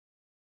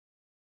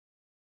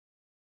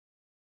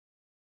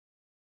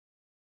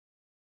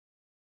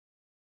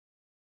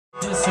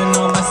Listen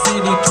on my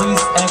city,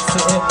 please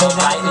exit if the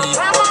lightning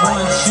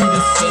wants you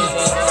to see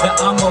that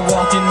I'm a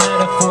walking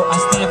metaphor. I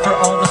stand for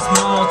all the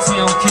small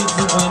town kids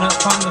who went up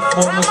from the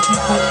floor. Most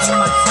people in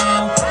my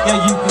town,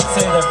 yeah, you could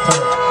say they're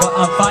poor,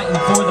 but I'm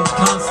fighting for them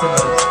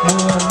constantly,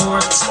 more and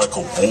more. It's like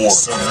a war.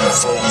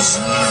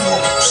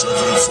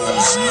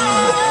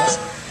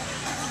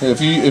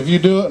 740. If you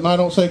do it and I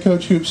don't say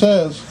Coach Coop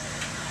says,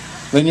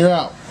 then you're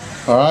out.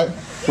 All right?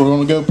 We're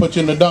going to go put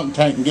you in the dunk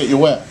tank and get you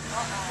wet.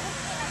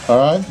 All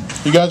right?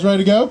 You guys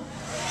ready to go?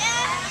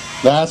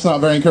 Yeah. That's not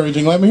very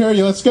encouraging. Let me hear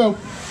you. Let's go. Yeah.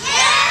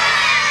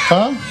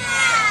 Huh?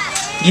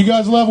 Do you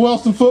guys love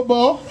Wellston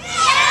football? Yeah.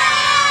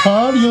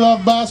 Huh? Do you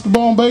love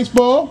basketball and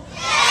baseball? Yeah.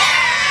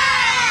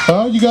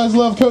 Huh? You guys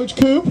love Coach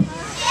Coop? Yeah.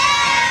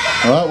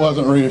 Well, that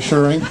wasn't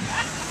reassuring.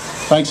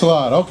 Thanks a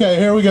lot. Okay,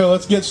 here we go.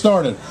 Let's get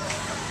started.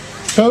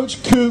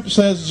 Coach Coop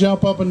says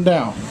jump up and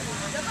down.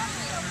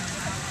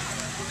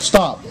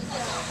 Stop.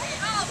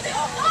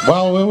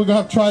 Well, we're going to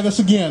have to try this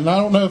again. I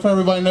don't know if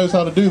everybody knows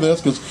how to do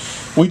this because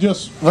we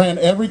just ran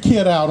every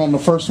kid out on the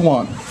first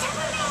one.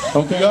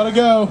 Okay, gotta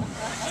go.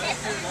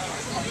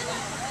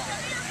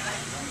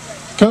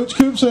 Coach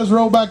Coop says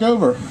roll back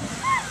over.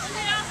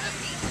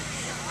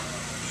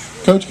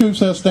 Coach Coop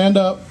says stand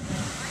up.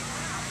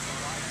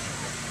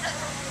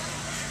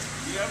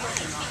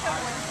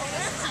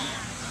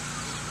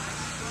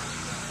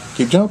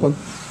 Keep jumping.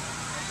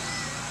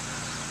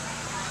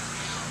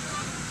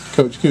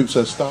 Coach Coop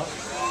says stop.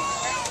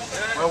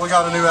 Well, we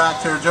got a new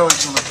act here.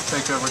 Joey's going to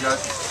take over,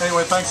 guys.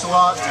 Anyway, thanks a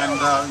lot, and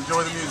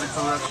enjoy the music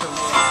for the rest of the